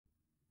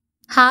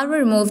How to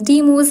remove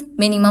Temu's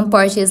minimum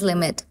purchase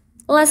limit.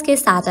 Let's get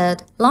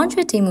started. Launch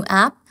your Temu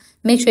app.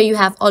 Make sure you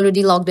have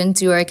already logged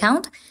into your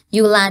account.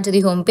 You will land to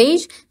the home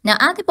page. Now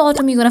at the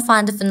bottom, you're going to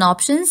find different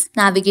options.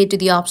 Navigate to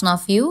the option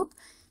of view.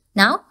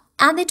 Now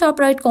at the top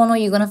right corner,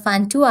 you're going to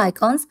find two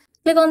icons.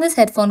 Click on this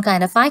headphone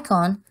kind of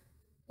icon.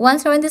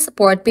 Once you're in the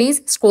support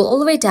page, scroll all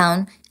the way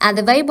down. At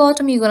the very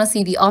bottom, you're going to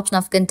see the option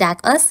of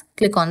contact us.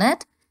 Click on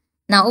it.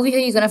 Now over here,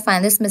 you're going to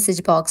find this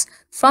message box.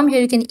 From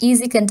here, you can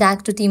easily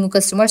contact to Temu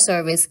customer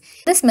service.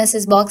 This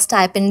message box,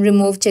 type in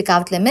remove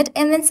checkout limit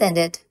and then send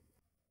it.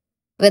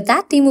 With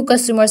that, Temu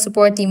customer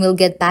support team will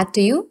get back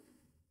to you.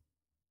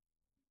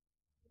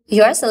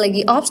 Here, select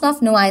the option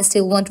of no, I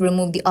still want to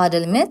remove the order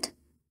limit.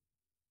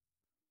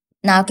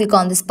 Now click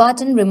on this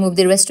button, remove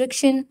the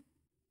restriction,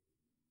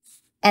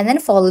 and then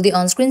follow the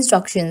on-screen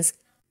instructions.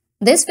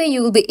 This way,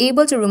 you will be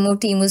able to remove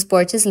Temu's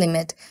purchase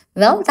limit.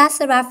 Well,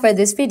 that's a wrap for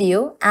this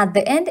video. At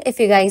the end, if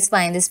you guys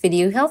find this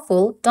video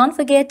helpful, don't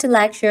forget to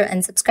like, share,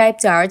 and subscribe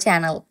to our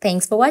channel.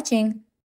 Thanks for watching.